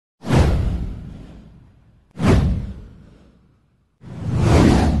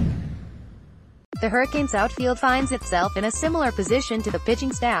The Hurricanes' outfield finds itself in a similar position to the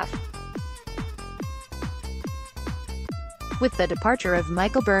pitching staff. With the departure of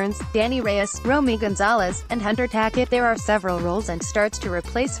Michael Burns, Danny Reyes, Romy Gonzalez, and Hunter Tackett, there are several roles and starts to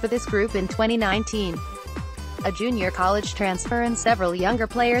replace for this group in 2019. A junior college transfer and several younger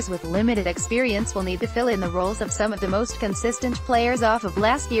players with limited experience will need to fill in the roles of some of the most consistent players off of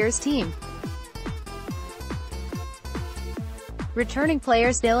last year's team. Returning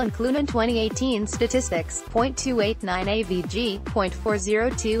players: Dylan Cloonan 2018 statistics, .289 AVG,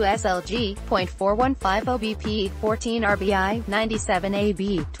 .402 SLG, .415 OBP, 14 RBI, 97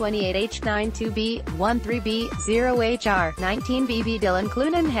 AB, 28 H92B, 13B, 0 HR, 19 BB. Dylan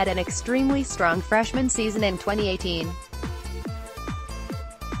Cloonan had an extremely strong freshman season in 2018.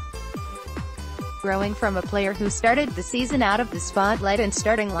 Growing from a player who started the season out of the spotlight and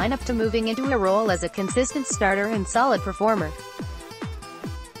starting lineup to moving into a role as a consistent starter and solid performer.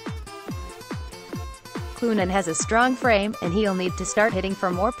 Cloonan has a strong frame, and he'll need to start hitting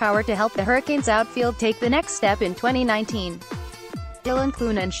for more power to help the Hurricanes' outfield take the next step in 2019. Dylan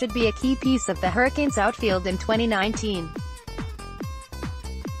Cloonan should be a key piece of the Hurricanes' outfield in 2019.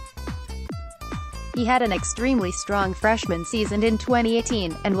 He had an extremely strong freshman season in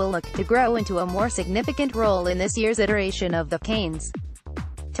 2018, and will look to grow into a more significant role in this year's iteration of the Canes.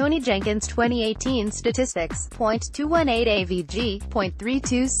 Tony Jenkins 2018 statistics, .218 AVG,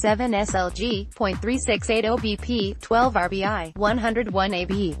 .327 SLG, .368 OBP, 12 RBI, 101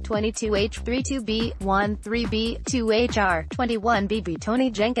 AB, 22 H32B, 13B, 2 HR, 21 BB.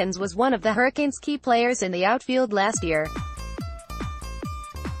 Tony Jenkins was one of the Hurricanes' key players in the outfield last year.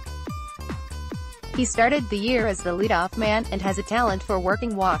 He started the year as the leadoff man, and has a talent for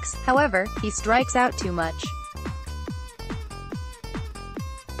working walks. However, he strikes out too much.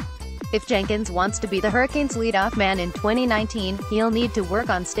 If Jenkins wants to be the Hurricanes' leadoff man in 2019, he'll need to work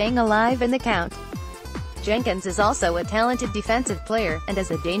on staying alive in the count. Jenkins is also a talented defensive player, and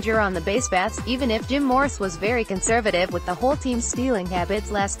is a danger on the base paths, even if Jim Morse was very conservative with the whole team's stealing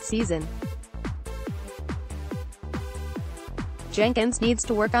habits last season. Jenkins needs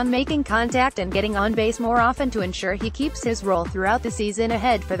to work on making contact and getting on base more often to ensure he keeps his role throughout the season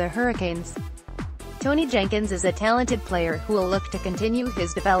ahead for the Hurricanes. Tony Jenkins is a talented player who will look to continue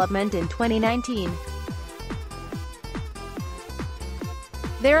his development in 2019.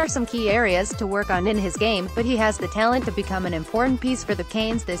 There are some key areas to work on in his game, but he has the talent to become an important piece for the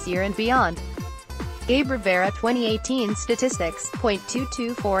Canes this year and beyond. Gabe Rivera 2018 statistics,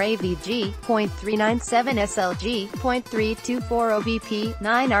 .224 AVG, .397 SLG, .324 OBP,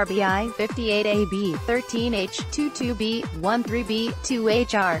 9 RBI, 58 AB, 13 H22B, 13B, 2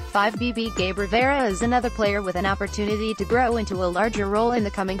 HR, 5 BB. Gabe Rivera is another player with an opportunity to grow into a larger role in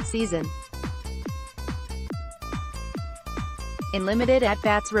the coming season. In limited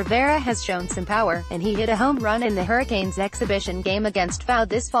at-bats, Rivera has shown some power, and he hit a home run in the Hurricanes' exhibition game against FAU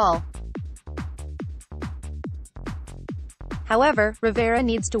this fall. However, Rivera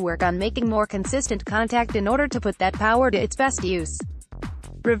needs to work on making more consistent contact in order to put that power to its best use.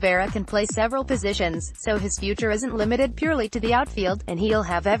 Rivera can play several positions, so his future isn't limited purely to the outfield, and he'll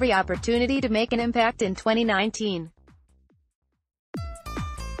have every opportunity to make an impact in 2019.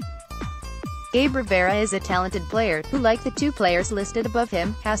 Gabe Rivera is a talented player, who, like the two players listed above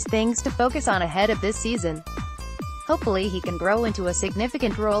him, has things to focus on ahead of this season. Hopefully he can grow into a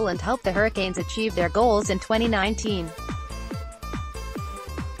significant role and help the Hurricanes achieve their goals in 2019.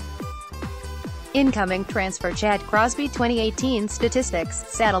 Incoming transfer: Chad Crosby 2018 statistics,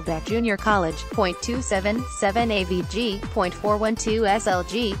 Saddleback Junior College, .277 AVG, .412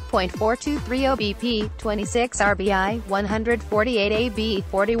 SLG, .423 OBP, 26 RBI, 148 AB,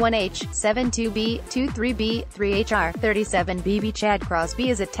 41 H72B, 23B, 3 HR, 37 BB. Chad Crosby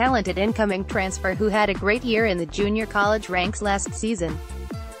is a talented incoming transfer who had a great year in the junior college ranks last season.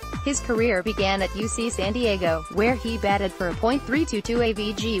 His career began at UC San Diego, where he batted for a .322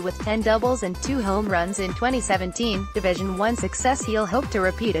 AVG with 10 doubles and 2 home runs in 2017. Division I success he'll hope to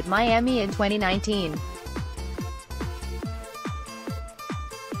repeat at Miami in 2019.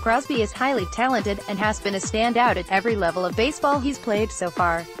 Crosby is highly talented, and has been a standout at every level of baseball he's played so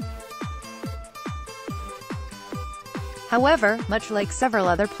far. However, much like several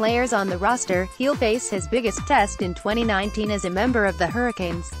other players on the roster, he'll face his biggest test in 2019 as a member of the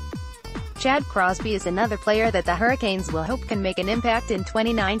Hurricanes. Chad Crosby is another player that the Hurricanes will hope can make an impact in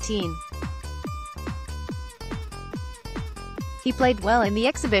 2019. He played well in the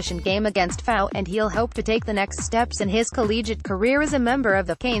exhibition game against FAU, and he'll hope to take the next steps in his collegiate career as a member of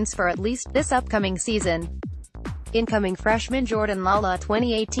the Canes for at least this upcoming season. Incoming freshman Jordan Lala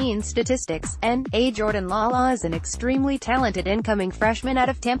 2018 statistics, N.A. Jordan Lala is an extremely talented incoming freshman out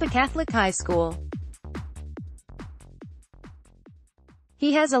of Tampa Catholic High School.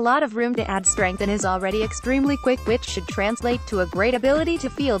 He has a lot of room to add strength and is already extremely quick, which should translate to a great ability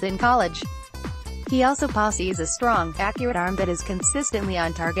to field in college. He also possesses a strong, accurate arm that is consistently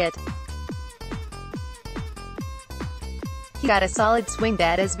on target. He got a solid swing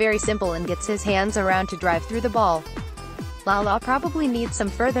that is very simple and gets his hands around to drive through the ball. Lala probably needs some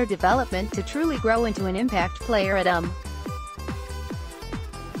further development to truly grow into an impact player at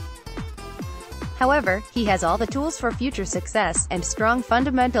However, he has all the tools for future success, and strong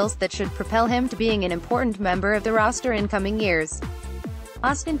fundamentals that should propel him to being an important member of the roster in coming years.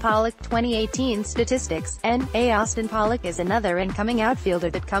 Austin Pollock 2018 Statistics. N.A. Austin Pollock is another incoming outfielder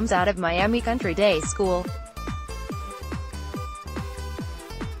that comes out of Miami Country Day School.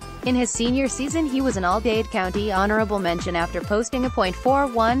 In his senior season he was an All-Dade County honorable mention after posting a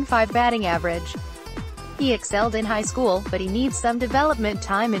 .415 batting average. He excelled in high school, but he needs some development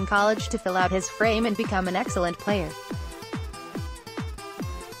time in college to fill out his frame and become an excellent player.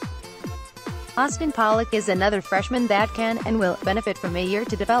 Austin Pollock is another freshman that can, and will, benefit from a year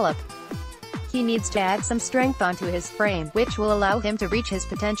to develop. He needs to add some strength onto his frame, which will allow him to reach his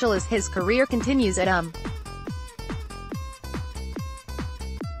potential as his career continues at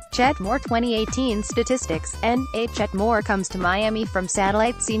Chet Moore 2018 Statistics. N.A. Chet Moore comes to Miami from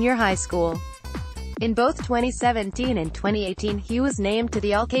Satellite Senior High School. In both 2017 and 2018 he was named to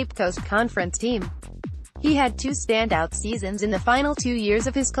the All-Cape Coast Conference team. He had 2 standout seasons in the final 2 years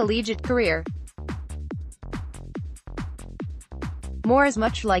of his collegiate career. Moore is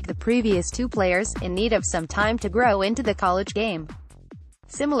much like the previous 2 players, in need of some time to grow into the college game.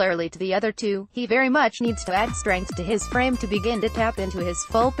 Similarly to the other 2, he very much needs to add strength to his frame to begin to tap into his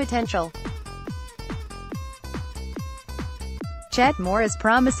full potential. Chet Moore is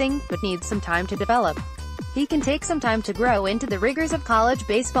promising, but needs some time to develop. He can take some time to grow into the rigors of college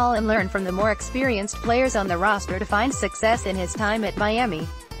baseball and learn from the more experienced players on the roster to find success in his time at Miami.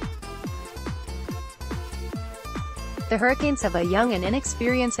 The Hurricanes have a young and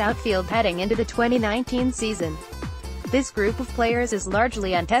inexperienced outfield heading into the 2019 season. This group of players is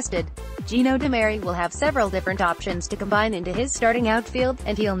largely untested. Gino DeMary will have several different options to combine into his starting outfield,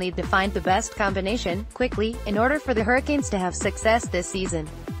 and he'll need to find the best combination, quickly, in order for the Hurricanes to have success this season.